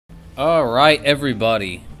Alright,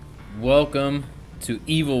 everybody. Welcome to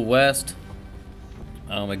Evil West.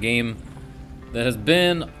 A game that has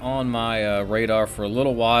been on my radar for a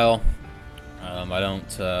little while. I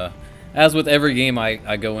don't, as with every game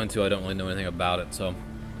I go into, I don't really know anything about it. So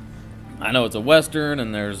I know it's a Western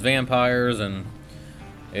and there's vampires, and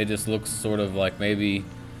it just looks sort of like maybe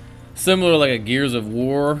similar, like a Gears of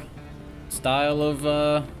War style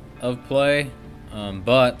of play.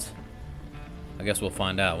 But I guess we'll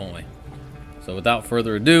find out, won't we? So without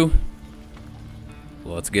further ado,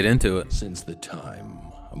 let's get into it. Since the time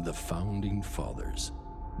of the founding fathers,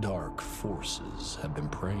 dark forces have been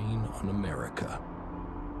preying on America.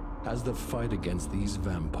 As the fight against these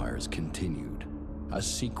vampires continued, a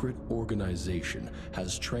secret organization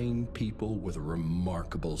has trained people with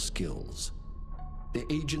remarkable skills. The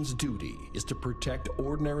agent's duty is to protect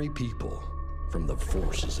ordinary people from the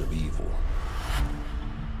forces of evil.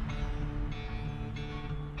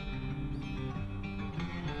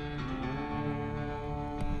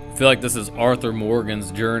 I feel like this is Arthur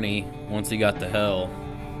Morgan's journey once he got to hell.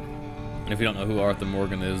 And if you don't know who Arthur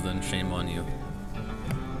Morgan is, then shame on you.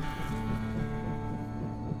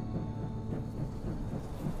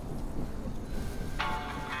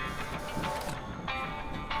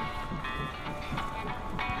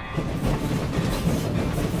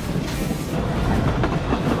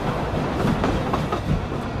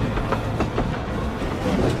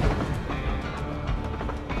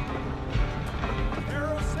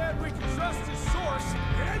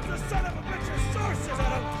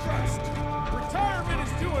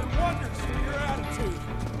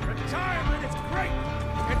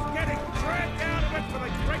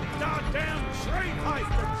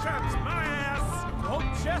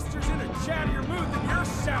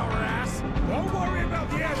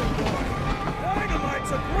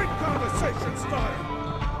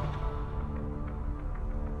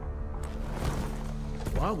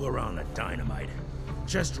 While we're on the dynamite,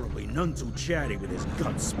 Chester will be none too chatty with his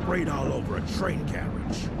guts sprayed all over a train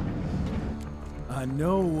carriage. I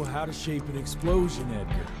know how to shape an explosion,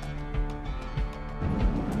 Edgar.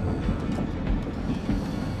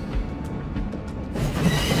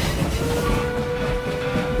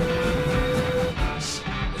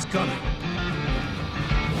 It's coming.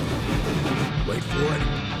 Wait for it.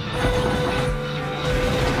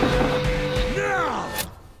 Now!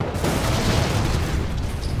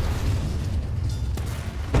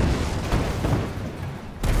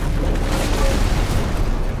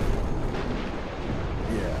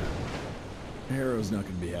 Harrow's not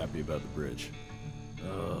gonna be happy about the bridge.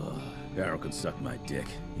 Harrow can suck my dick.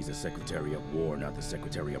 He's the Secretary of War, not the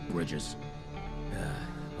Secretary of Bridges.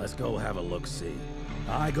 Let's go have a look-see.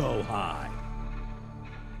 I go high.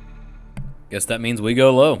 Guess that means we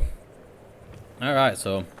go low. Alright,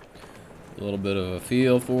 so a little bit of a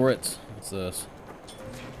feel for it. What's this?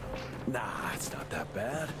 Nah, it's not that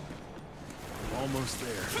bad. I'm almost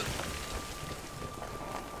there.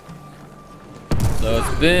 So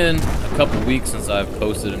it's been a couple weeks since I've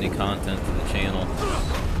posted any content to the channel.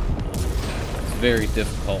 It's very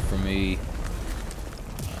difficult for me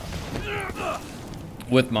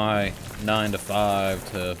with my 9 to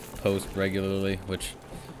 5 to post regularly, which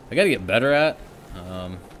I gotta get better at,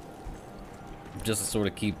 just to sort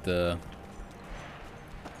of keep the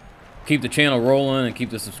channel rolling and keep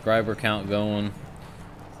the subscriber count going.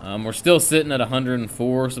 We're still sitting at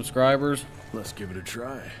 104 subscribers. Let's give it a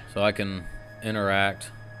try. So I can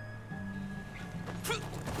interact.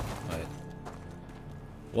 Wait.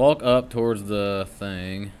 Walk up towards the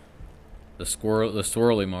thing, the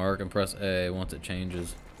swirly mark, and press A once it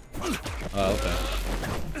changes. Oh, okay.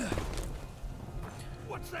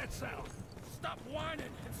 What's that sound? Stop whining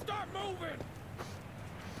and start moving!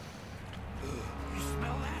 You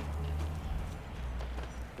smell that?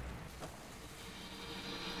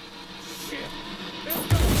 Shit!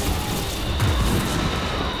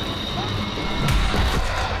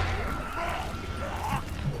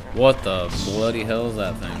 What the bloody hell is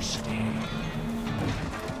that thing?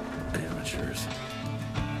 Amateurs.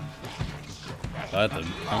 Do I have to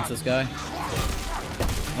punch this guy?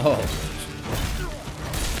 Oh.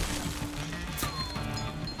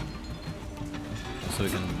 So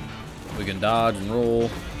we can dodge and roll.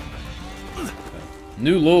 Okay.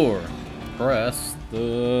 New lure. Press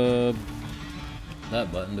that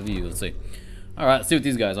button to view. Let's see. All right, let's see what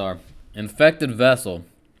these guys are. Infected vessel.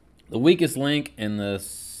 The weakest link in the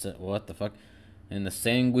what the fuck? In the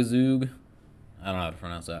Sanguizug, I don't know how to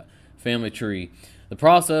pronounce that, family tree. The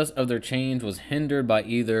process of their change was hindered by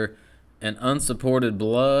either an unsupported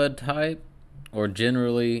blood type or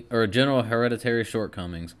general hereditary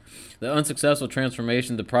shortcomings. The unsuccessful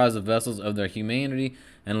transformation deprives the vessels of their humanity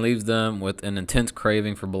and leaves them with an intense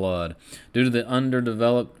craving for blood. Due to the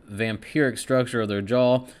underdeveloped vampiric structure of their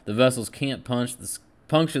jaw, the vessels can't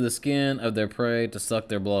puncture the skin of their prey to suck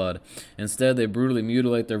their blood. Instead, they brutally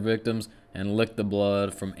mutilate their victims and lick the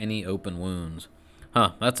blood from any open wounds.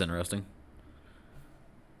 Huh, that's interesting.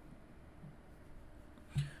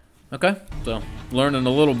 Okay, so learning a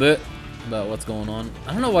little bit about what's going on.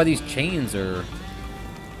 I don't know why these chains are...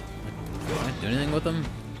 Can I do anything with them?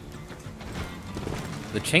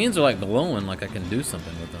 The chains are like glowing, like I can do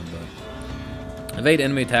something with them, but... Evade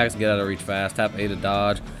enemy attacks to get out of reach fast. Tap A to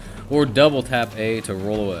dodge, or double tap A to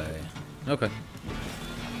roll away. Okay.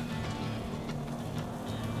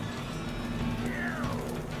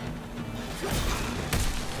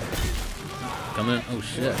 Coming in. Oh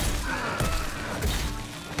shit.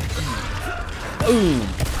 Boom.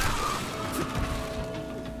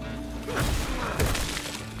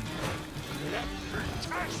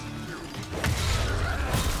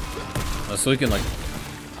 So we can like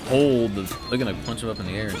hold the, we can like punch him up in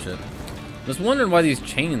the air and shit. Just wondering why these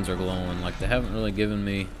chains are glowing. Like they haven't really given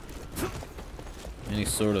me any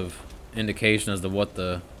sort of indication as to what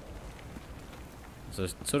the. So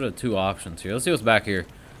there's sort of two options here. Let's see what's back here.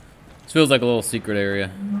 This feels like a little secret area.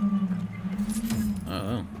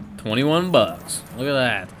 Oh, 21 bucks. Look at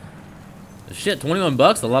that. Shit, 21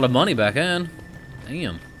 bucks, a lot of money back then.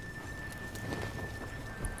 Damn.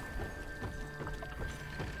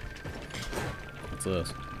 What's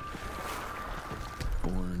this?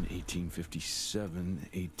 Born 1857,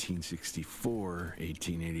 1864,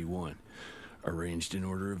 1881. Arranged in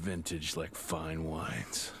order of vintage like fine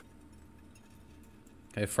wines.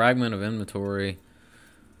 Okay, fragment of inventory.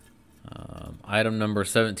 Item number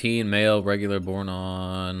 17, male, regular,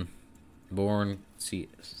 born CA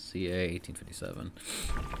 1857.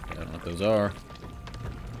 I don't know what those are.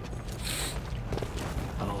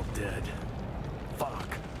 All dead.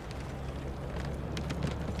 Fuck.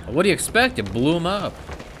 What do you expect? You blew them up.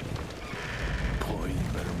 Boy, you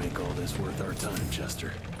better make all this worth our time,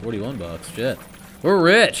 Chester. 41 bucks. Shit. We're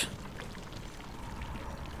rich.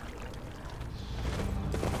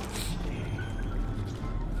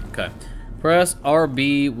 Okay. Press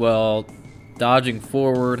RB while dodging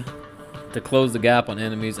forward to close the gap on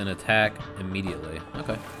enemies and attack immediately.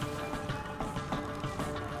 Okay.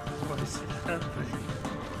 What is happening?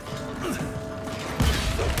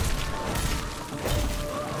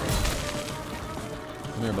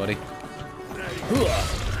 Come here, buddy.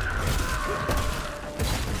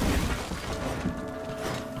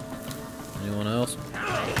 Anyone else?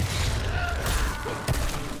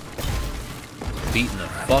 Beating the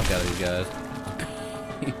fuck out of these guys.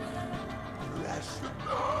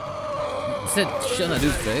 Is that shit on that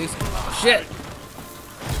dude's face? Shit!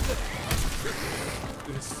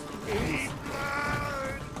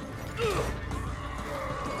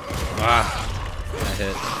 Ah, that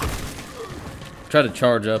hit. Tried to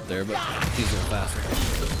charge up there, but he's a little faster.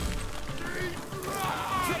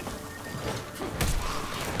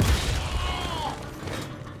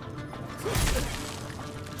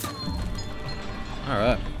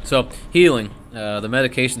 Alright, so healing. The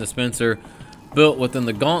medication dispenser built within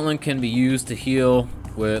the gauntlet can be used to heal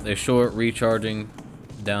with a short recharging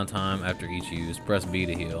downtime after each use. Press B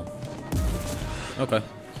to heal. Okay.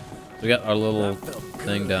 We got our little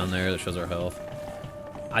thing down there that shows our health.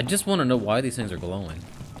 I just want to know why these things are glowing.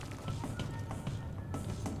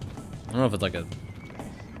 I don't know if it's like a...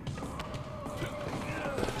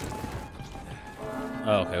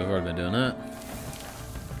 Oh, okay, we've already been doing that.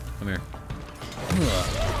 Come here.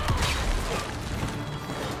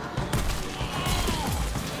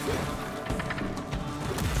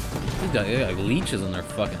 These guys got like leeches on their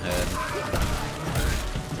fucking head.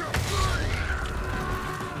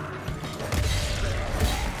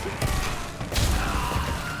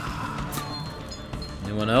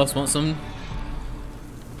 Anyone else want some?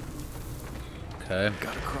 Okay.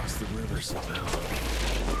 Gotta cross the river somehow.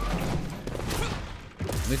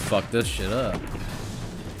 Let me fuck this shit up.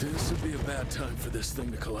 This would be a bad time for this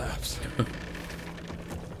thing to collapse.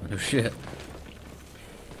 Oh shit. So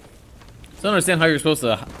I don't understand how you're supposed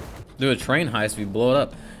to do a train heist if you blow it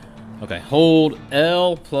up. Okay, hold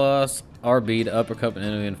L plus RB to uppercut an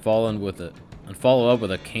enemy and follow up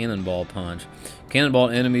with a cannonball punch. Cannonball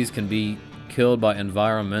enemies can be killed by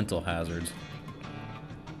environmental hazards.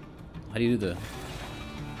 How do you do the...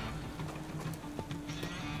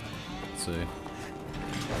 Let's see.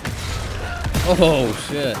 Oh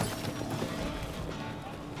shit.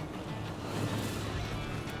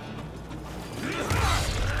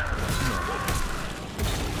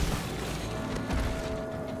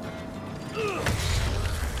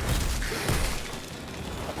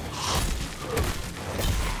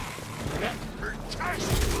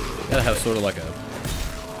 Gotta have sort of like a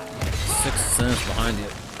sixth sense behind you.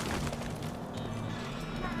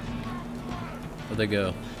 Where'd they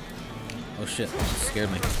go? Oh shit, that scared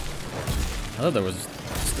me. I thought there was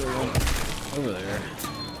still one over there.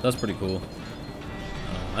 That's pretty cool.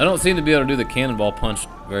 I don't seem to be able to do the cannonball punch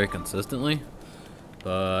very consistently,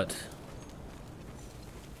 but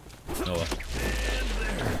oh well.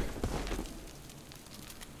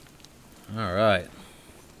 Alright.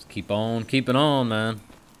 Let's keep on keeping on, man.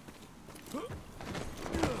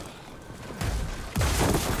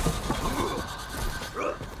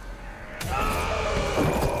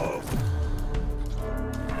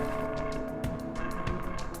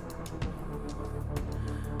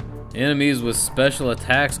 Enemies with special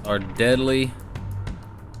attacks are deadly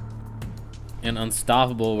and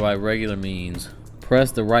unstoppable by regular means.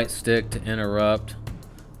 Press the right stick to interrupt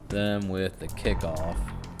them with the kickoff.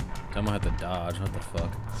 I'm gonna have to dodge. What the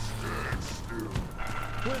fuck?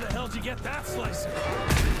 Where the hell did you get that slicer?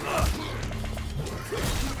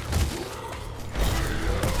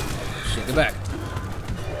 Shit, get back.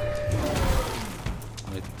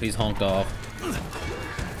 He's honked off.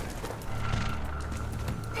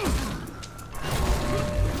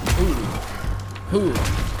 Ooh. Ooh.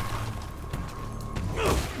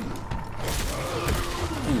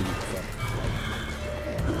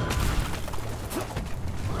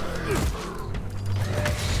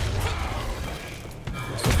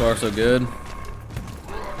 So far, so good.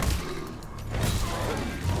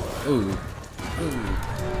 Ooh. Ooh.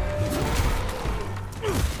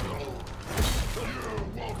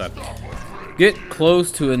 Okay. Get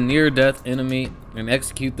close to a near-death enemy and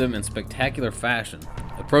execute them in spectacular fashion.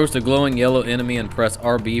 Approach the glowing yellow enemy and press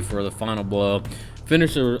RB for the final blow.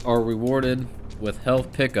 Finishers are rewarded with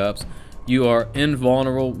health pickups. You are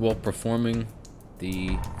invulnerable while performing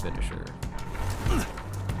the finisher.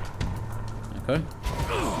 Okay.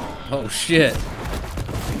 Oh shit.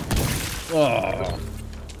 Oh.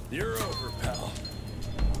 You're over, pal.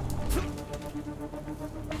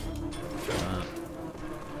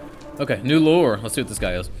 Okay, new lore. Let's see what this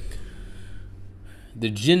guy is. The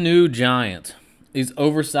Jinnu Giant. These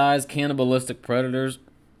oversized cannibalistic predators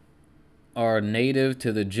are native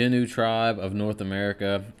to the Jinnu tribe of North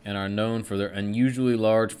America and are known for their unusually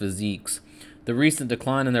large physiques. The recent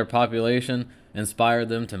decline in their population inspired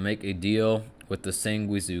them to make a deal with the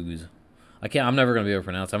Sanguisugus. I'm never going to be able to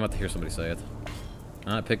pronounce it. I'm about to hear somebody say it.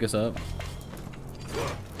 Alright, pick us up.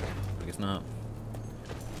 I guess not.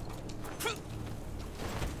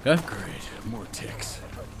 Okay. Great, more ticks.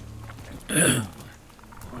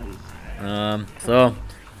 So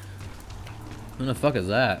who the fuck is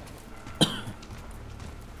that?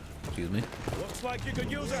 Excuse me. Looks like you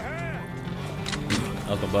could use a hand. That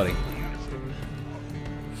was my buddy.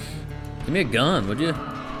 Give me a gun, would you?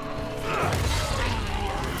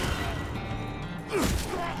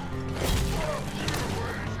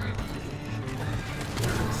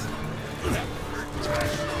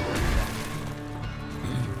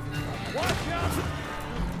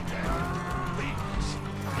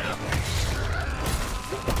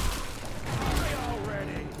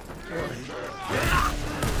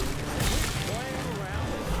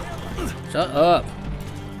 Shut up.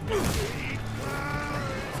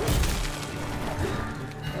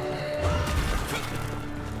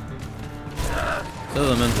 So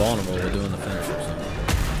I'm invulnerable, we're doing the finisher.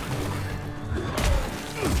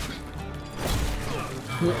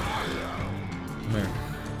 So. Come here.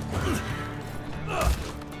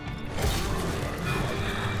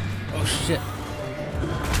 Oh shit.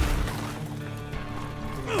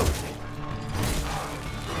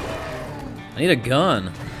 I need a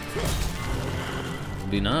gun.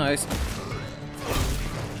 Be nice.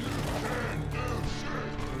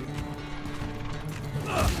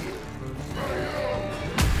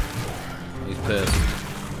 He's pissed.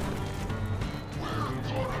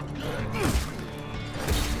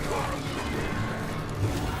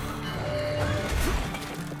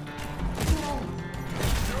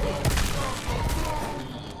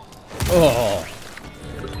 Oh,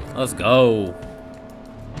 let's go.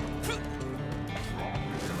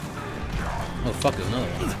 Oh fuck, there's another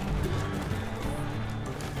one.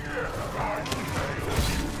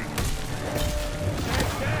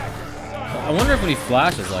 I wonder if when he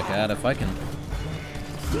flashes like that, if I can...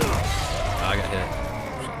 Oh, I got hit.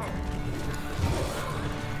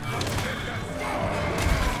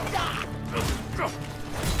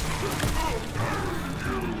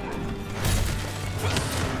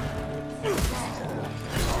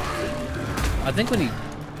 I think when he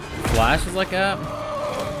flashes like that,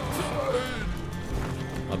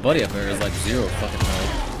 my buddy up there is like 0 fucking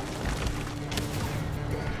health.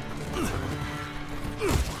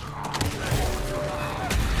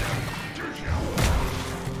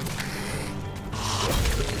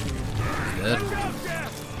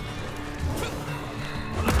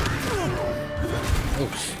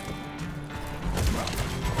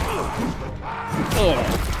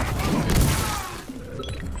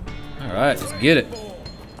 Alright, let's get it.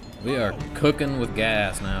 We are cooking with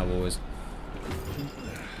gas now, boys.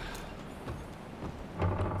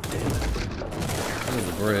 There's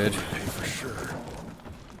the bridge. For sure.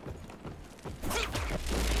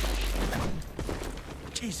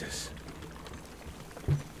 Jesus.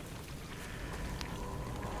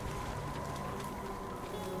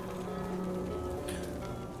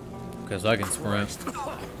 Because I can sprint.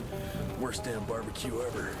 Worst damn barbecue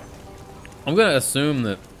ever. I'm gonna assume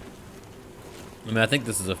that. I mean, I think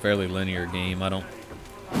this is a fairly linear game. I don't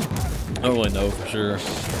really know for sure.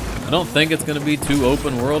 I don't think it's gonna be too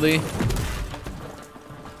open worldy.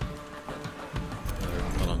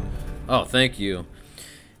 Hold on. Oh, thank you.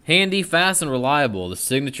 Handy, fast, and reliable. The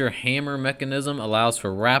signature hammer mechanism allows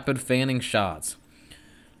for rapid fanning shots.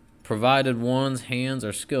 Provided one's hands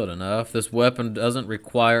are skilled enough, this weapon doesn't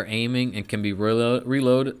require aiming and can be reload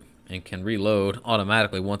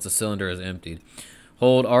automatically once the cylinder is emptied.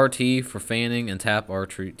 Hold RT for fanning and tap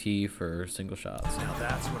RT for single shots. Now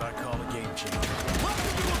that's what I call a game changer.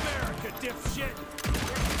 Welcome to America, dipshit!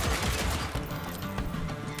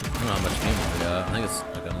 I don't know how much ammo we got. I think it's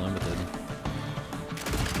like unlimited.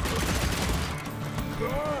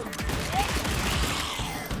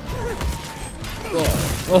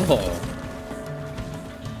 Oh.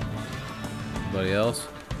 Anybody else?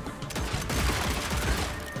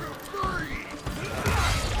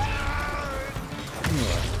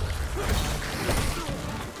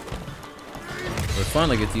 We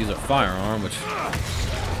finally get to use a firearm, which...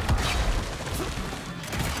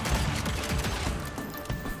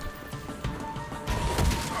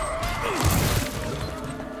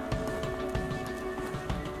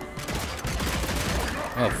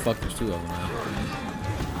 Oh fuck, there's two of them now.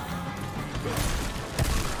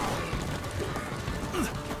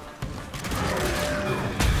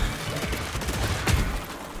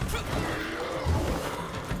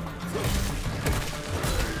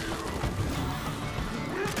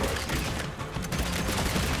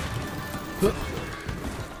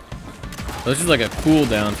 So it's just like a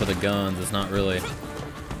cooldown for the guns, it's not really... Get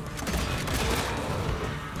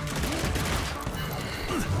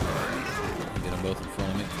them both in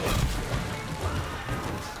front of me.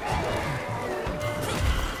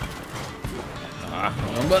 Ah,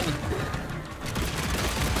 wrong button.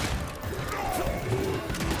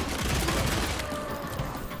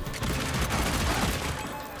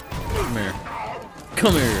 Come here.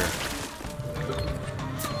 Come here.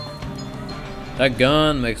 That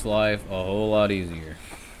gun makes life a whole lot easier.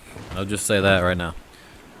 I'll just say that right now.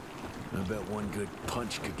 I bet one good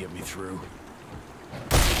punch could get me through.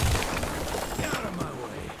 Get out of my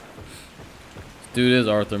way. Dude is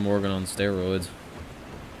Arthur Morgan on steroids.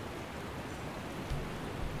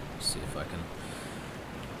 Let's see if I can.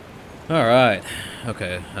 Alright.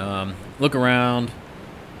 Okay. Look around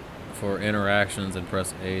for interactions and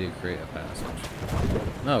press A to create a passage.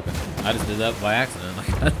 Oh, okay. I just did that by accident.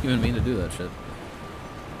 Like, I didn't even mean to do that shit.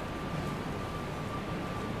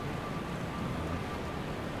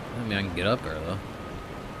 I mean, I can get up there, though.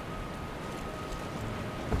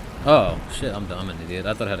 Oh, shit, I'm dumb, an idiot.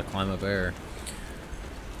 I thought I had to climb up there.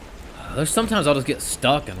 There's sometimes I'll just get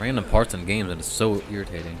stuck in random parts in games, and it's so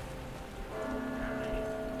irritating.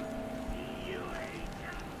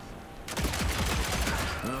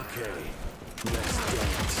 Okay, let's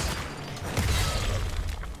dance.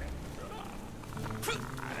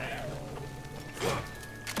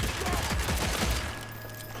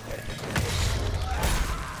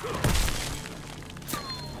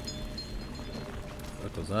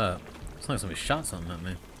 What was that? It's like somebody shot something at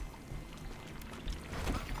me.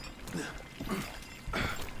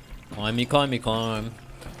 Climb me, climb me, climb.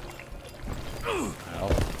 Ow.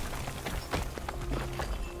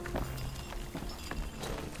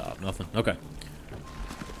 Top, nothing. Okay.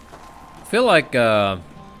 I feel like, I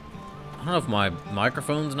don't know if my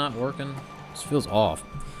microphone's not working. This feels off.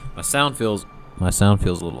 My sound feels a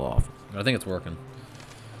little off. I think it's working.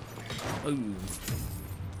 Ooh.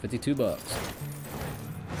 $52.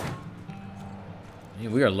 Yeah,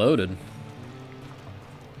 we are loaded.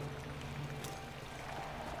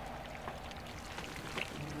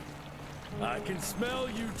 I can smell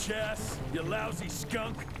you, Jess, you lousy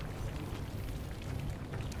skunk.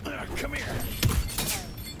 Come here.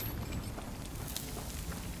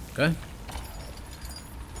 Okay.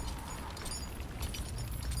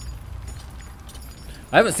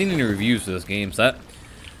 I haven't seen any reviews for this game, so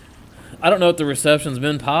I don't know if the reception's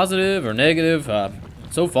been positive or negative.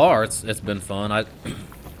 So far, it's been fun. I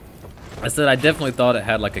said I definitely thought it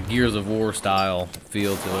had like a Gears of War style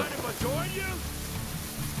feel to it.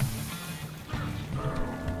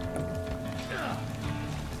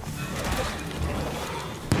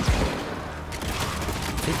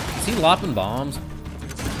 lopping bombs?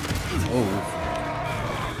 Oh.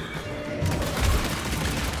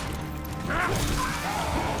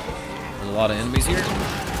 There's a lot of enemies here.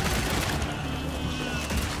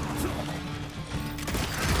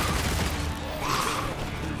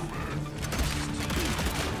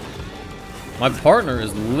 My partner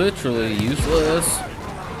is literally useless.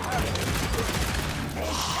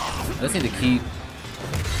 I just need to keep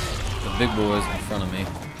the big boys in front of me.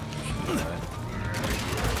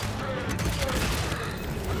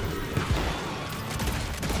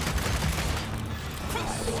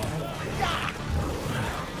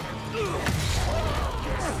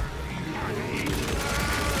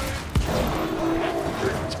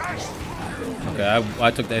 Okay,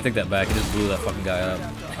 I take that back. He just blew that fucking guy up.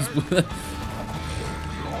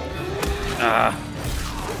 I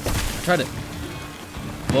tried to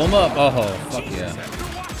blow him up. Oh, fuck yeah.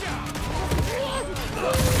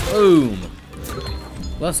 Boom.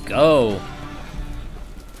 Let's go.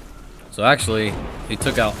 So actually, he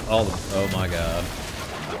took out all the... Oh my god.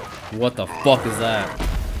 What the fuck is that?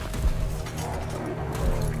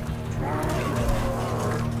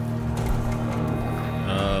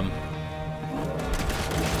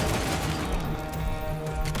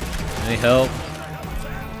 Any help?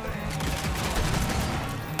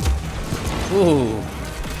 Ooh.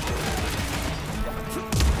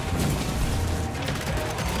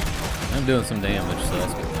 I'm doing some damage, so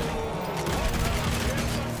that's good.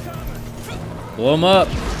 Blow him up.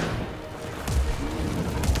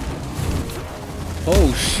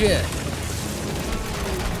 Oh shit.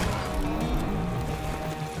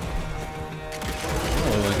 I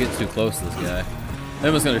don't want to get too close to this guy.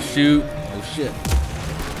 Then was gonna shoot. Oh shit.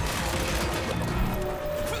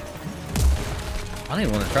 I don't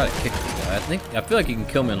even want to try to kick this guy. I feel like he can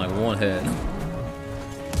kill me in like one hit.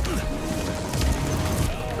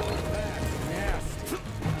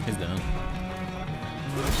 He's done.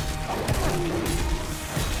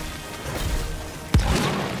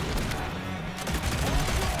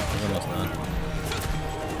 He's almost done.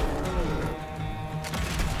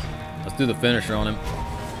 Let's do the finisher on him.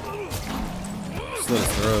 Slit his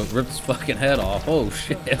throat. Rip his fucking head off. Oh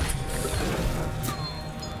shit.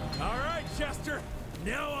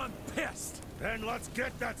 Now I'm pissed. Then let's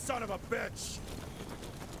get that son of a bitch.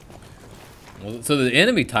 Well, so the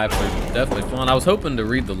enemy types are definitely fun. I was hoping to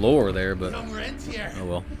read the lore there, but Young Rentier. Oh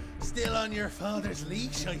well. Still on your father's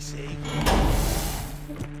leash, I see.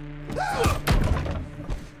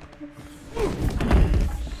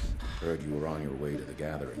 Heard you were on your way to the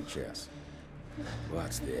gathering, Jess.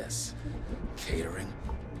 What's this? Catering?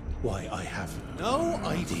 Why, I have no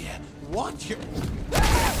idea what you're...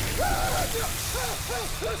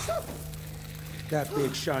 That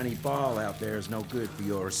big shiny ball out there is no good for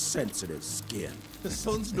your sensitive skin. The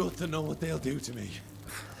sun's not to know what they'll do to me.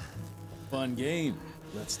 Fun game.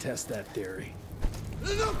 Let's test that theory.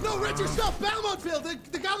 No, Richard, stop! Belmontville!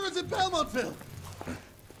 The gathering's in Belmontville!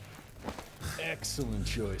 Excellent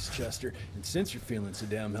choice, Chester. And since you're feeling so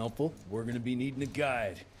damn helpful, we're gonna be needing a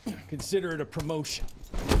guide. Consider it a promotion.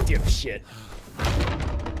 Dipshit.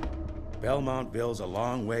 Belmontville's a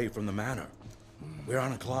long way from the manor. We're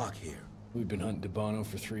on a clock here. We've been hunting Debano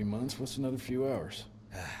for 3 months. What's another few hours?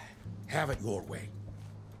 Have it your way.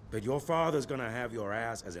 But your father's gonna have your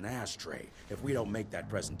ass as an ashtray if we don't make that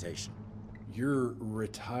presentation. You're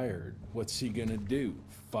retired. What's he gonna do?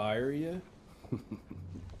 Fire you?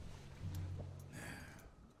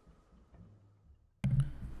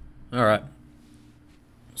 All right.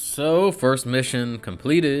 So first mission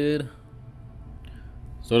completed.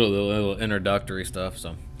 Sort of a little introductory stuff.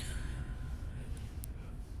 So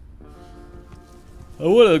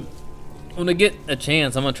when I get a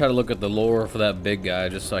chance, I'm gonna try to look at the lore for that big guy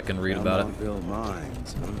just so I can read about it. Belmontville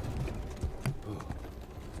Mines, huh? Oh,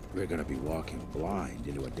 we're gonna be walking blind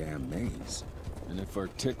into a damn maze. And if our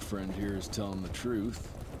tick friend here is telling the truth,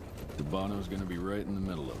 Debano's gonna be right in the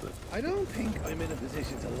middle of it. I don't think I'm in a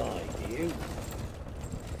position to lie, do you?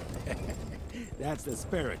 That's the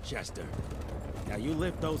spirit, Chester. Now you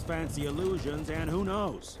lift those fancy illusions and who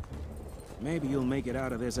knows? Maybe you'll make it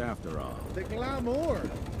out of this after all. The glamour.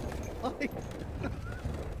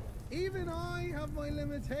 Even I have my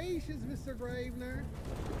limitations, Mr. Gravener.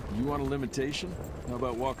 You want a limitation? How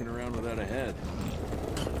about walking around without a head?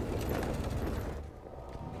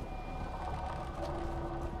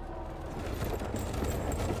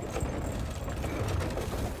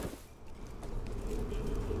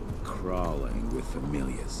 Crawling with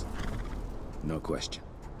familiars. No question.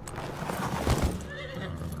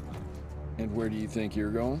 And where do you think you're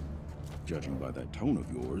going? Judging by that tone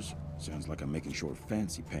of yours, sounds like I'm making sure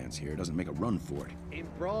Fancy Pants here doesn't make a run for it. In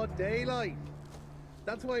broad daylight.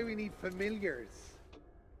 That's why we need familiars.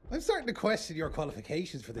 I'm starting to question your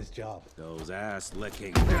qualifications for this job. Those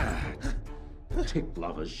ass-licking tick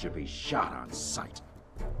lovers should be shot on sight.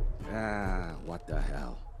 What the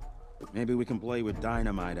hell? Maybe we can play with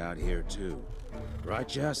dynamite out here, too. Right,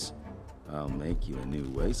 Jess? I'll make you a new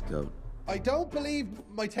waistcoat. I don't believe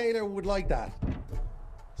my tailor would like that.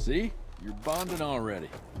 See? You're bonding already.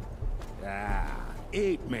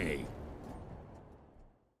 Eat me.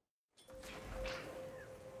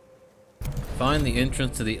 Find the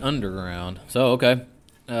entrance to the underground. So, okay.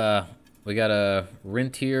 We got a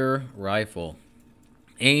Rentier rifle.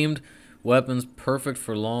 Aimed weapon, perfect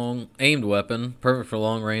for long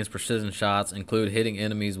range precision shots, include hitting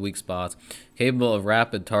enemies' weak spots. Capable of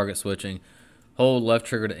rapid target switching. Hold left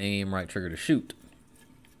trigger to aim, right trigger to shoot.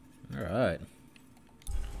 Alright.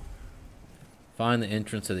 Find the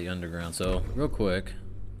entrance to the underground. So, real quick.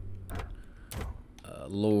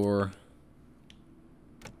 Lore.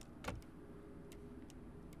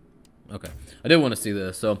 Okay. I did want to see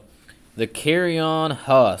this. So, the Carrion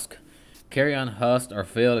Husk. Carrion husks are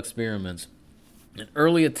failed experiments. An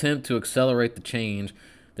early attempt to accelerate the change.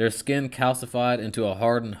 Their skin calcified into a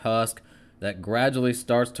hardened husk that gradually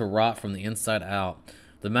starts to rot from the inside out.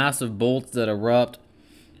 The massive bolts that erupt...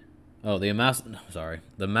 the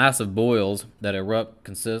massive boils that erupt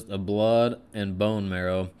consist of blood and bone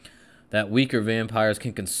marrow that weaker vampires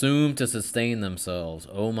can consume to sustain themselves.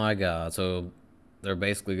 Oh my god. So they're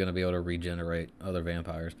basically going to be able to regenerate other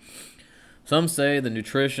vampires. Some say the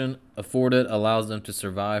nutrition afforded allows them to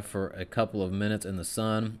survive for a couple of minutes in the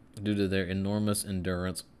sun due to their enormous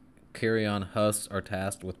endurance. Carrion husks are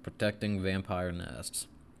tasked with protecting vampire nests.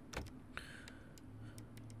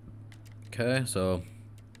 Okay, so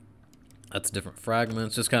that's different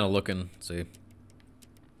fragments. Just kind of looking, see.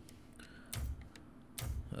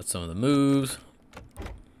 That's some of the moves.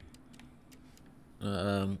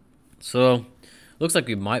 So looks like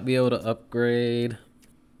we might be able to upgrade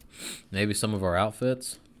maybe some of our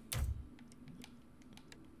outfits.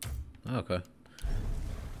 Okay.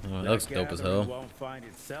 That looks dope as hell. Won't find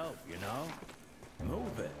itself, you know?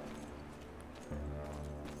 Move it.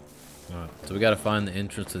 Alright, so we gotta find the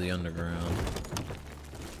entrance to the underground.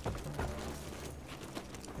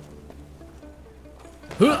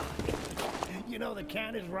 You know the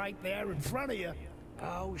can is right there in front of you.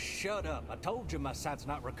 Oh, shut up. I told you my sight's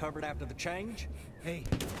not recovered after the change. Hey,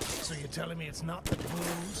 so you're telling me it's not the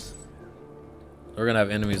booze? We're gonna have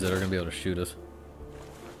enemies that are gonna be able to shoot us.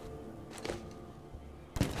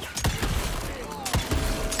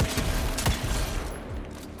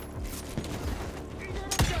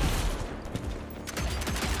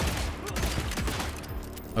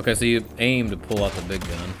 Okay, so you aim to pull out the big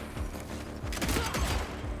gun.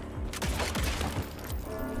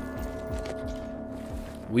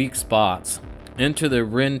 Weak spots. Enter the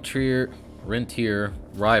Rentier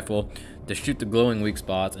rifle to shoot the glowing weak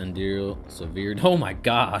spots and deal severe... Oh my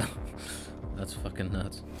god! That's fucking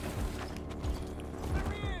nuts.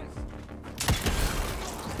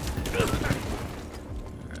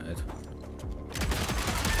 Alright.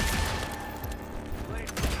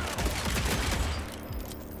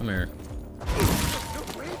 Come here.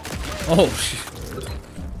 Oh shit.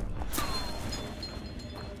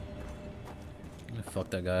 Fuck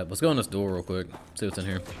that guy up. Let's go in this door real quick. See what's in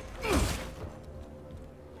here.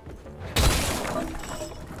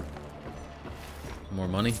 More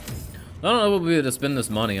money. I don't know what we'll be able to spend this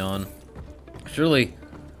money on. Surely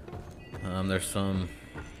there's some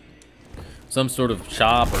sort of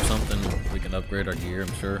shop or something we can upgrade our gear,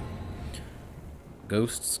 I'm sure.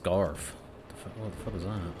 Ghost scarf. What the fuck is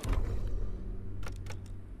that?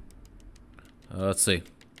 Let's see.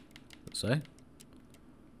 What's it say?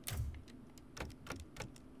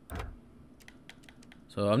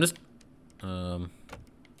 So I'm just, so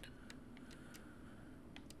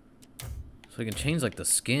we can change like the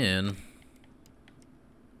skin.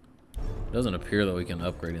 It doesn't appear that we can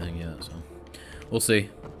upgrade anything yet, so we'll see.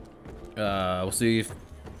 We'll see. If,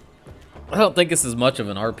 I don't think this is much of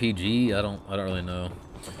an RPG. I don't really know.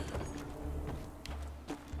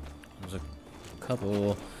 There's a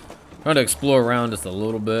couple. I'm trying to explore around just a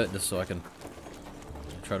little bit, just so I can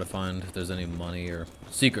try to find if there's any money or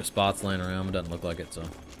secret spots laying around. It doesn't look like it, so.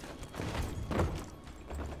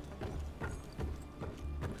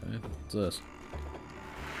 Okay, what's this?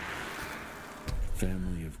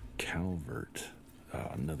 Family of Calvert.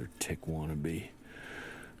 Another tick wannabe.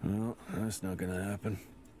 Well, that's not gonna happen.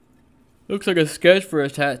 Looks like a sketch for a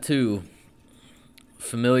tattoo.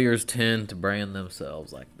 Familiars tend to brand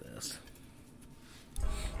themselves like this.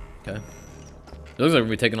 Okay. It looks like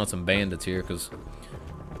we're taking on some bandits here, because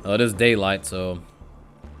it is daylight, so...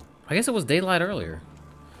 I guess it was daylight earlier.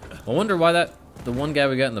 I wonder why the one guy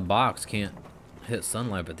we got in the box can't hit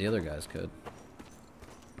sunlight, but the other guys could.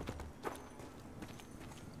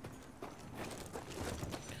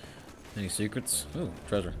 Any secrets? Ooh,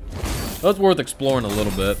 treasure. That's worth exploring a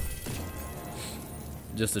little bit.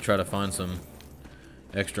 Just to try to find some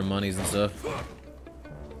extra monies and stuff.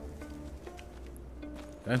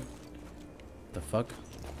 Okay. The fuck?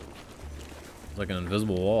 It's like an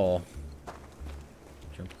invisible wall.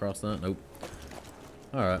 Jump across that? Nope.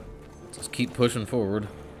 Alright. Just keep pushing forward.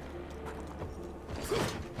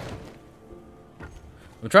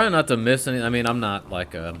 I'm trying not to miss any. I mean, I'm not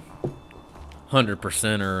like a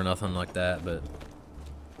 100% or nothing like that, but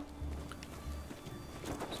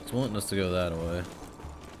it's wanting us to go that way.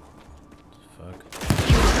 Fuck.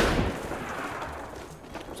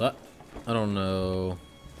 So I don't know.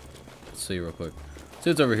 Let's see real quick. See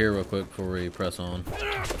what's over here real quick before we press on.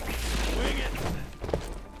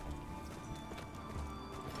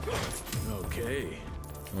 Okay.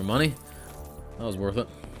 More money? That was worth it.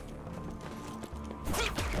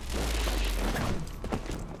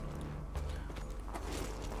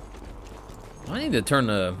 I need to turn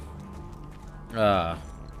the I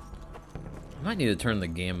might need to turn the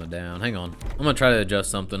gamma down. Hang on. I'm gonna try to adjust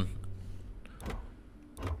something.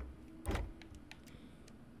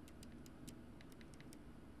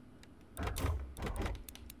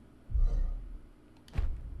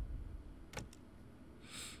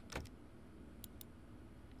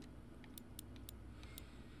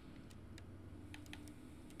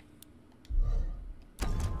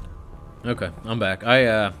 Okay, I'm back.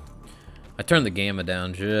 I turned the gamma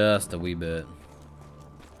down just a wee bit.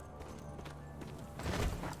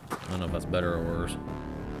 I don't know if that's better or worse.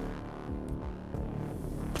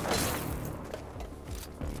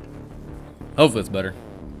 Hopefully it's better.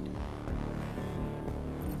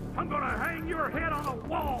 I'm gonna hang your head on a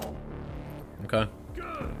wall. Okay. Good.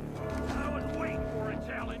 I was waiting for a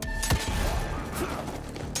challenge.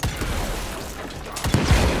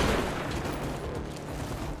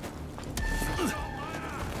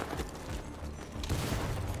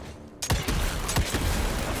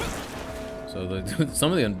 So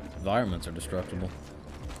some of the environments are destructible.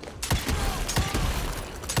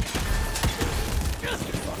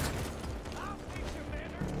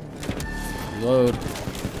 Reload.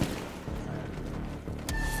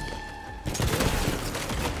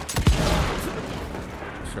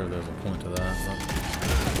 I'm sure there's a point to that. But...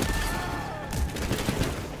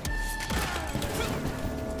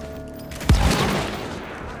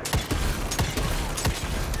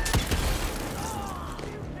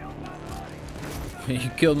 You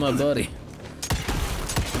killed my buddy.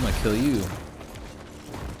 I'm gonna kill you.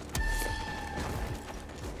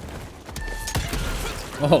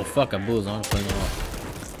 Oh fuck, I blew his arm clean off.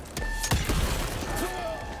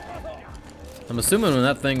 I'm assuming when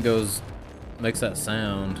that thing goes, makes that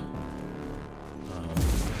sound,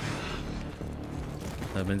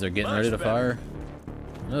 that means they're getting ready to fire.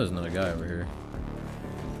 I know there's another guy over here.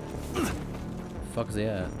 Where the fuck is he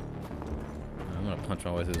at? I'm gonna punch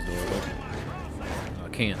my way through this door. Oh, I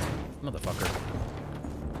can't. Motherfucker.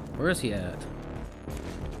 Where is he at?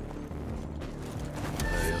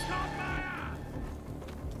 There he is.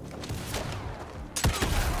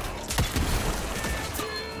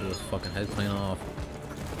 Blew his fucking head clean off.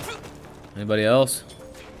 Anybody else?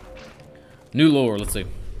 New lore, let's see.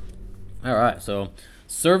 Alright, so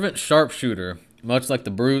servant sharpshooter. Much like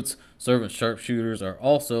the brutes, servant sharpshooters are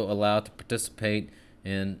also allowed to participate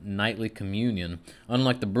in nightly communion.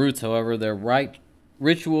 Unlike the brutes, however, their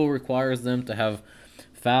ritual requires them to have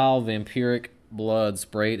foul vampiric blood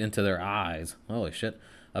sprayed into their eyes. Holy shit.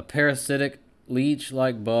 A parasitic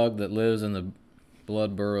leech-like bug that lives in the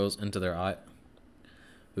blood burrows into their eye.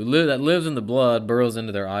 That lives in the blood burrows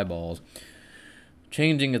into their eyeballs,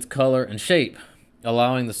 changing its color and shape,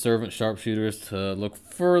 allowing the servant sharpshooters to look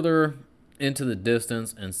further into the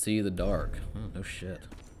distance and see the dark. Oh, no shit.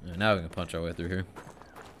 Right, now we can punch our way through here.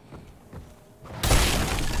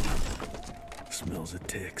 Smells of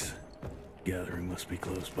ticks. Gathering must be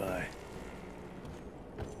close by.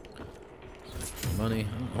 Money.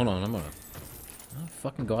 Hold on, I'm gonna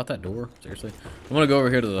fucking go out that door. Seriously? I'm gonna go over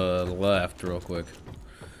here to the left real quick.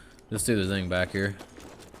 Just see if there's anything back here.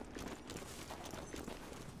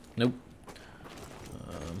 Nope.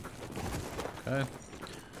 Okay.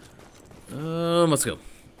 Let's go.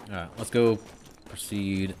 Alright, let's go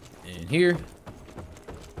proceed in here.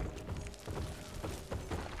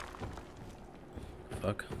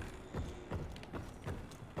 Fuck.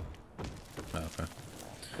 Oh, okay.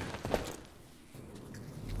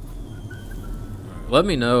 Let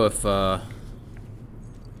me know if I'm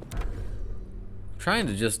trying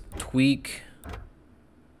to just tweak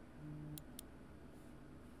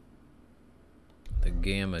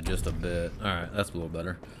gamma just a bit. Alright, that's a little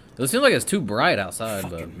better. It seems like it's too bright outside,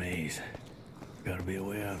 but... Fucking maze. Gotta be a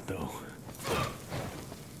way out, though.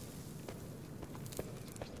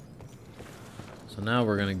 So now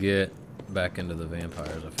we're gonna get back into the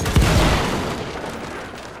vampires, I feel.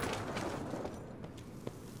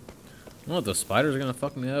 I don't know if those spiders are gonna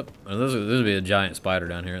fuck me up. Or this would be a giant spider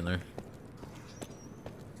down here in there.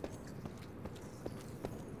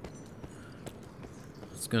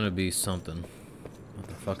 It's gonna be something. What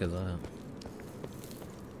the fuck is that?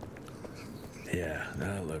 Yeah,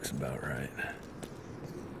 that looks about right.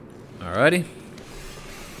 Alrighty.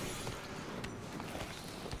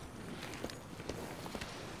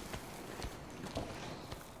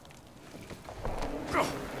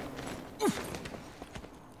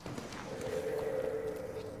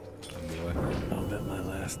 I'll bet my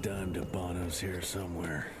last dime to Bono's here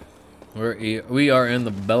somewhere. We are in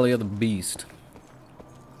the belly of the beast.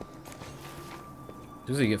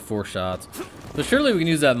 Usually get 4 shots. So surely we can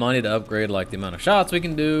use that money to upgrade like the amount of shots we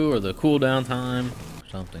can do or the cooldown time or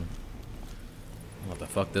something. I don't know what the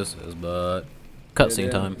fuck this is, but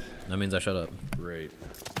cutscene time. That means I shut up. Great.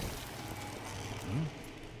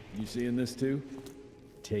 You seeing this too?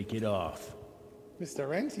 Take it off. Mr.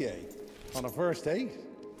 Rentier, on a first date?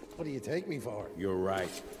 What do you take me for? You're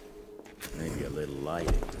right. Maybe a little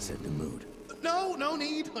lighting to set the mood. No, no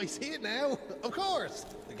need. I see it now. Of course.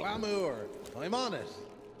 The glamour. I'm on it.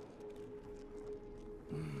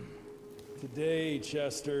 Today,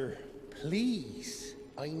 Chester. Please.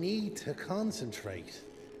 I need to concentrate.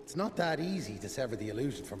 It's not that easy to sever the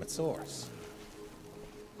illusion from its source.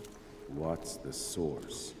 What's the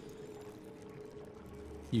source?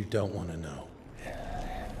 You don't want to know.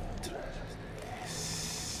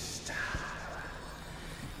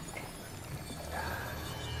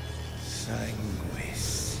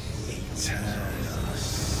 Sanguis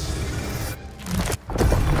Eternus.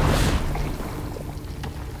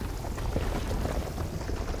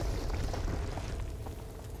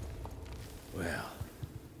 Well,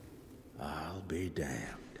 I'll be damned.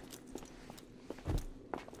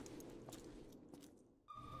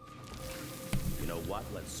 You know what?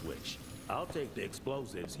 Let's switch. I'll take the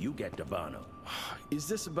explosives, you get to Bono. Is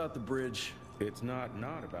this about the bridge? It's not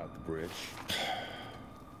about the bridge.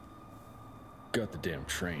 Got the damn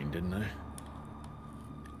train, didn't I?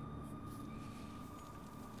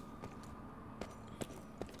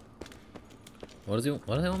 What do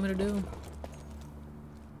they want me to do?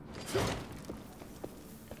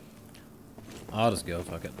 I'll just go,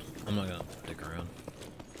 fuck it. I'm not gonna stick around.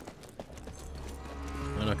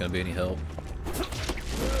 I'm not gonna be any help.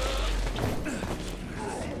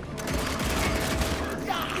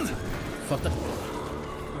 Fuck that.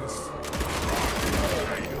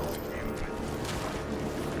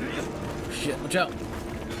 Shit, watch out.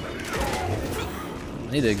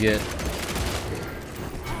 I need to get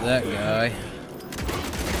that guy.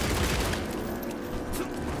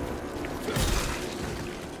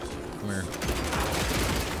 Come here.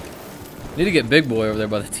 Need to get Big Boy over there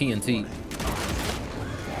by the TNT.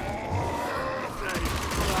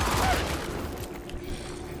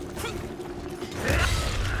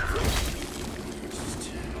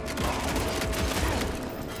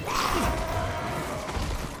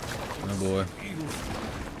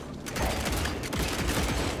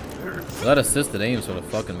 That assisted aim sort of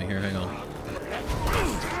fucking me here. Hang on.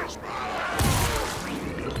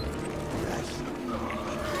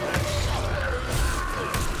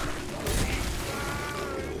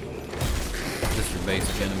 Just your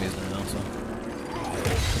basic enemies now, so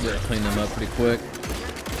you better clean them up pretty quick.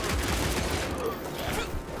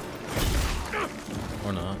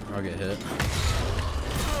 Or not, or I'll get hit.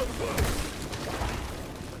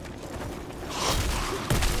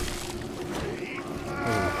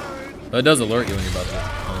 But it does alert you when you're about to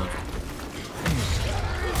punch.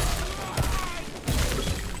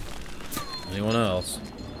 Anyone else?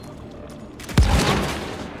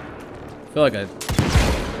 I feel like I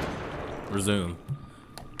resume.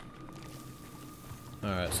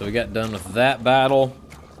 Alright, so we got done with that battle.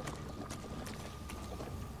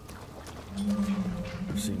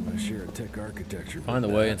 I've seen my share of tech architecture. Find the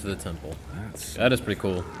way into the temple. That's That is pretty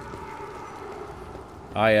cool.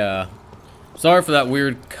 Sorry for that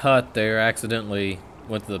weird cut there. Accidentally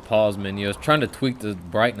went to the pause menu. I was trying to tweak the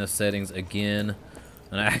brightness settings again,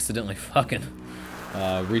 and I accidentally fucking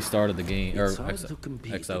restarted the game, or It's hard to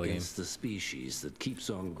compete exiled the game. against the species that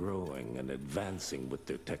keeps on growing and advancing with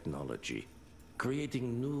their technology,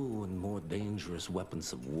 creating new and more dangerous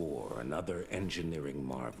weapons of war and other engineering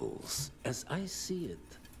marvels. As I see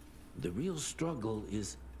it, the real struggle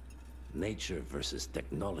is nature versus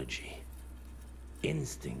technology.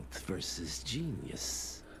 Instinct versus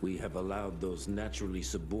genius. We have allowed those naturally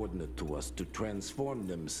subordinate to us to transform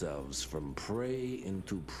themselves from prey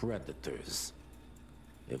into predators.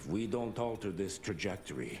 If we don't alter this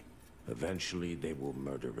trajectory, eventually they will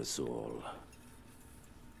murder us all.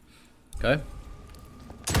 Okay.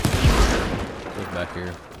 Look back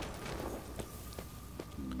here.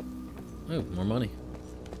 Oh, more money.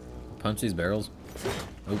 Punch these barrels.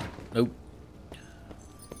 Nope. Nope.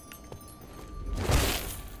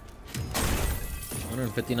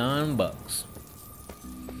 159 bucks.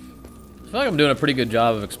 I feel like I'm doing a pretty good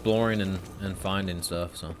job of exploring and finding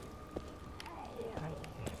stuff, so.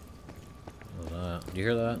 What was that? Did you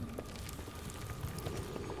hear that?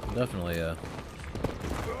 Definitely,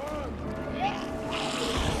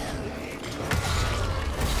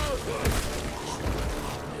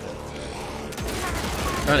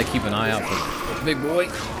 trying to keep an eye out for the big boy.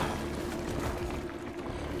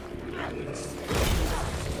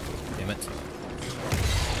 Damn it.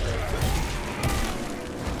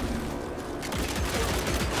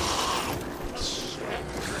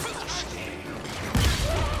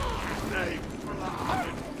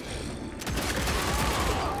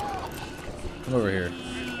 Come over here.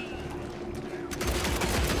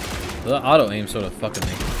 The auto aim sort of fucking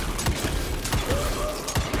me.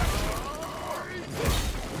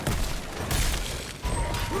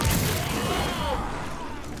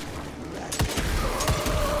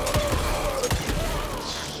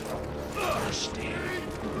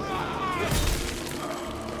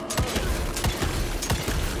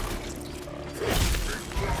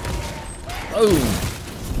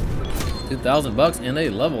 Oh, 2,000 bucks and a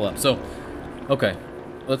level up. So, okay,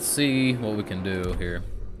 let's see what we can do here.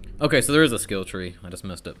 Okay, so there is a skill tree. I just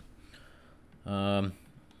missed it.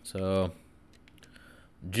 So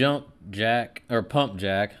jump jack or pump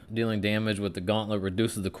jack, dealing damage with the gauntlet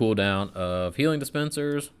reduces the cooldown of healing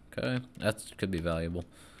dispensers. Okay, that could be valuable.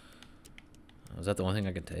 Is that the only thing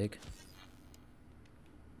I can take?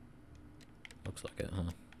 Looks like it, huh?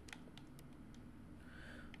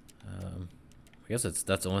 I guess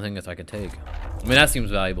that's the only thing that I can take. I mean, that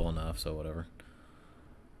seems valuable enough, so whatever.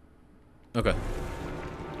 Okay.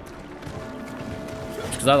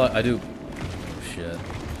 Because I do. Oh, shit.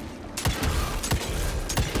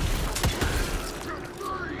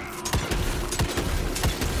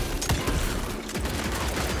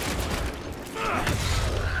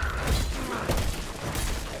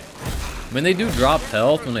 I mean, they do drop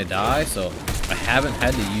health when they die, so I haven't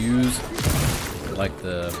had to use like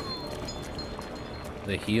the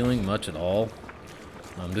healing much at all.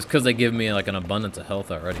 Just because they give me like an abundance of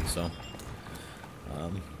health already, so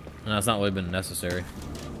and that's not really been necessary.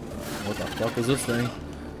 What the fuck was this thing?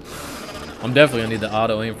 I'm definitely gonna need the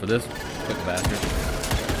auto aim for this quick bastard.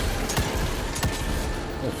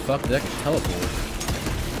 Oh fuck, that can teleport.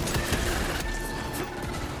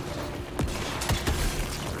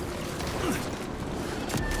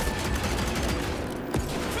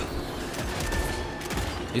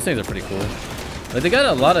 These things are pretty cool. Like, they got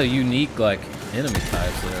a lot of unique, like, enemy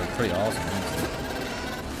types that are pretty awesome.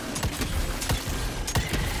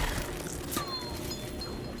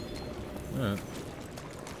 Alright.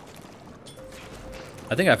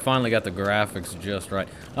 I think I finally got the graphics just right.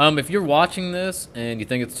 If you're watching this and you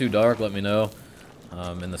think it's too dark, let me know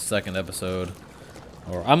in the second episode.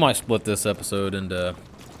 Or I might split this episode into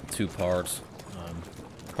 2 parts.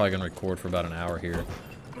 Probably gonna record for about an hour here.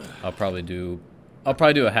 I'll probably do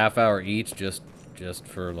a half hour each just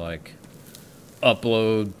for like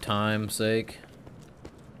upload time sake.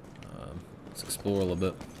 Let's explore a little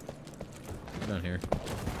bit. What's down here?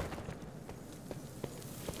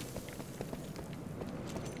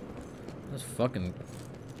 This fucking.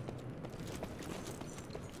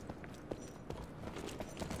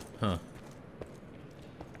 Huh.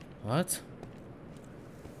 What?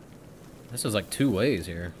 This is like 2 ways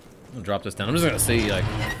here. I'm gonna drop this down. I'm just gonna see, like,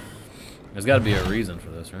 there's gotta be a reason for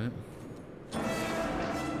this, right?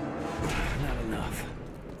 Not enough.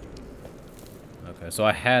 Okay, so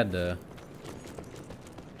I had to.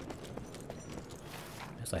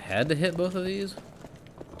 Guess I had to hit both of these?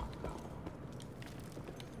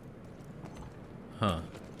 Huh.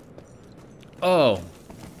 Oh!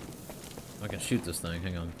 I can shoot this thing,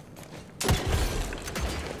 hang on.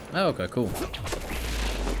 Oh, okay, cool.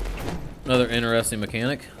 Another interesting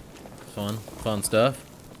mechanic. Fun stuff.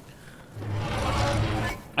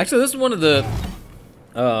 Actually, this is one of the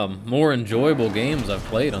more enjoyable games I've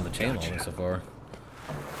played on the channel so far.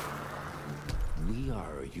 We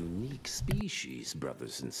are a unique species,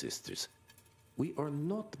 brothers and sisters. We are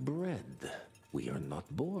not bred. We are not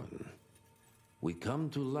born. We come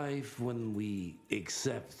to life when we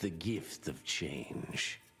accept the gift of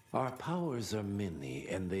change. Our powers are many,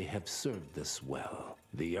 and they have served us well.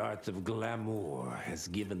 The art of glamour has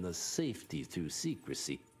given us safety through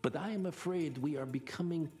secrecy, but I am afraid we are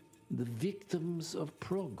becoming the victims of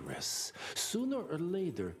progress. Sooner or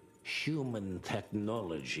later, human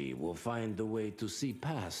technology will find a way to see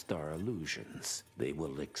past our illusions. They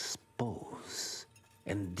will expose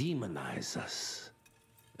and demonize us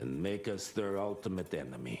and make us their ultimate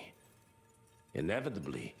enemy.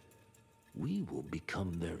 Inevitably, we will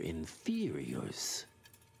become their inferiors.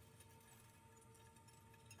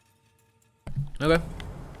 Okay.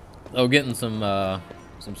 Oh, getting some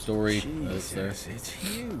story notes there. It's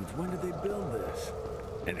huge. When did they build this?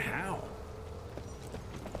 And how?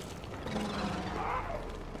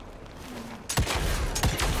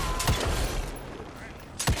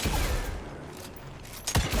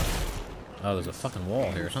 Oh, there's a fucking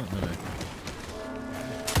wall here or something, isn't there?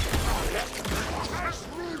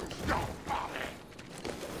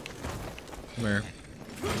 Come here.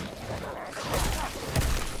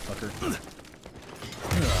 Fucker.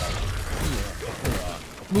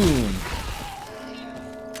 Boom.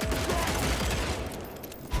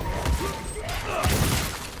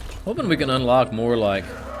 Hoping we can unlock more, like,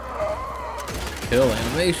 kill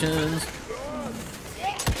animations.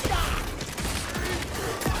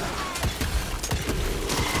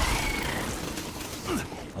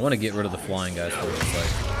 I want to get rid of the flying guys first. Like,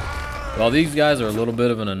 while these guys are a little bit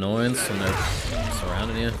of an annoyance when they're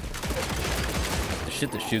surrounding you, the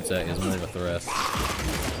shit that shoots at you is more of a threat.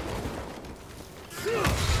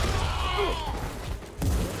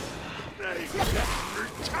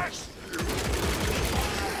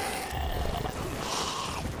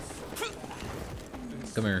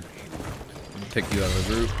 Come here. Let me pick you out of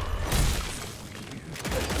the group.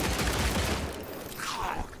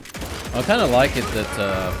 I kind of like it that,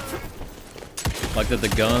 the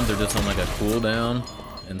guns are just on like a cooldown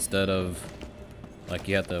instead of like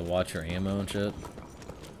you have to watch your ammo and shit.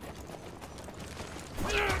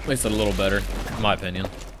 Makes it a little better, in my opinion.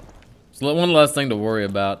 It's one less thing to worry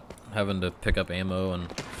about having to pick up ammo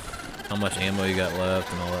and how much ammo you got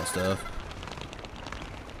left and all that stuff.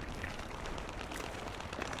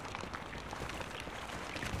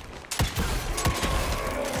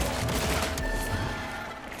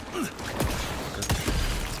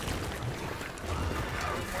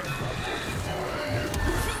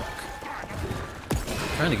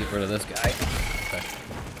 Trying to get rid of this guy. Okay.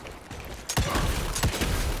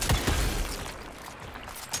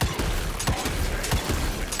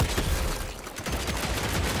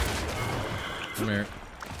 Come here.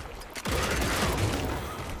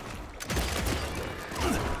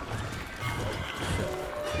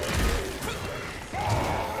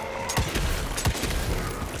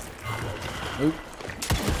 Oop.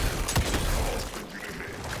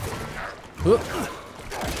 Oop.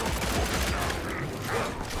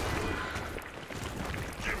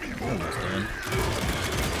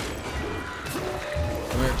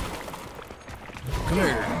 Come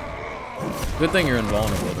here. Good thing you're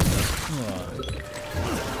invulnerable in this.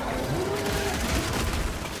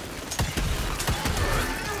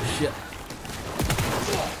 Shit.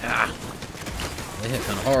 Ah. They hit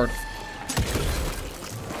kind of hard.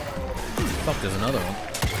 Fuck, there's another one.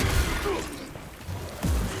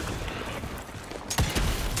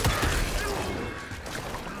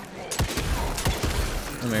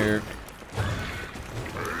 Come here.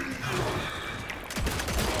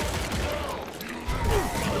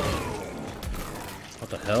 What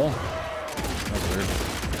the hell? That's weird.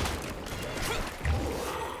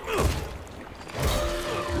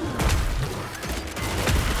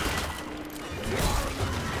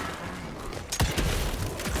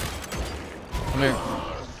 Come here.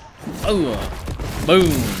 Oh,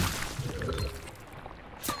 boom.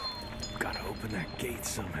 Gotta open that gate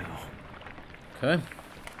somehow. Okay.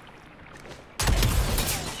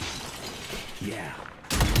 Yeah.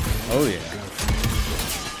 Oh yeah.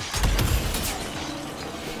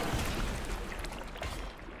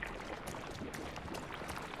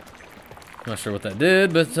 Not sure what that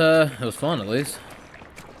did, but it was fun at least.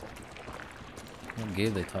 What gate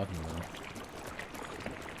are they talking about?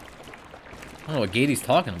 I don't know what gate he's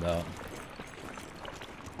talking about.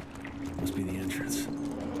 Must be the entrance.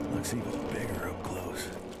 Looks even bigger up close.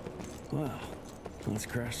 Well, let's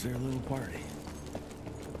crash their little party.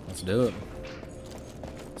 Let's do it.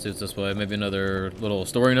 See what's this way. Maybe another little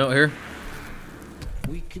story note here.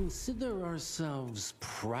 We consider ourselves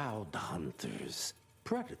proud hunters,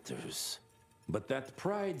 predators. But that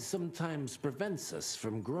pride sometimes prevents us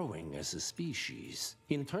from growing as a species.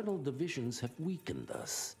 Internal divisions have weakened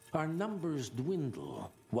us. Our numbers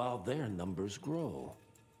dwindle while their numbers grow.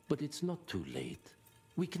 But it's not too late.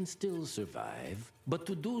 We can still survive, but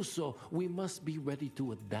to do so, we must be ready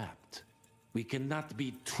to adapt. We cannot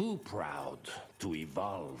be too proud to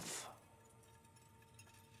evolve.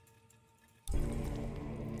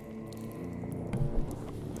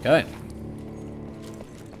 Okay.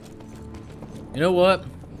 You know what?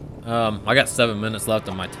 I got 7 minutes left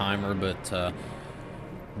on my timer, but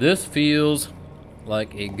this feels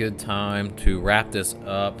like a good time to wrap this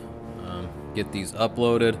up, get these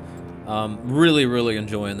uploaded. Really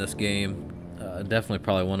enjoying this game. Definitely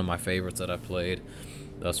probably one of my favorites that I've played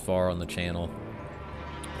thus far on the channel.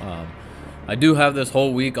 I do have this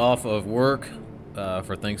whole week off of work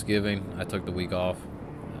for Thanksgiving. I took the week off,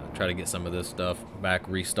 try to get some of this stuff back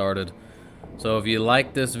restarted. So if you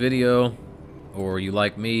like this video, or you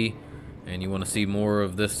like me and you want to see more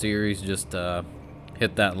of this series, just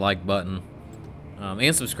hit that like button,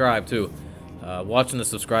 and subscribe too. Watching the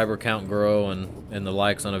subscriber count grow and the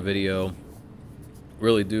likes on a video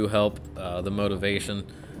really do help the motivation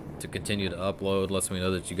to continue to upload. Lets me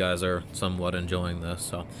know that you guys are somewhat enjoying this.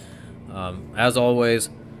 So as always,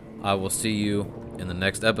 I will see you in the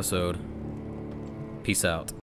next episode. Peace out.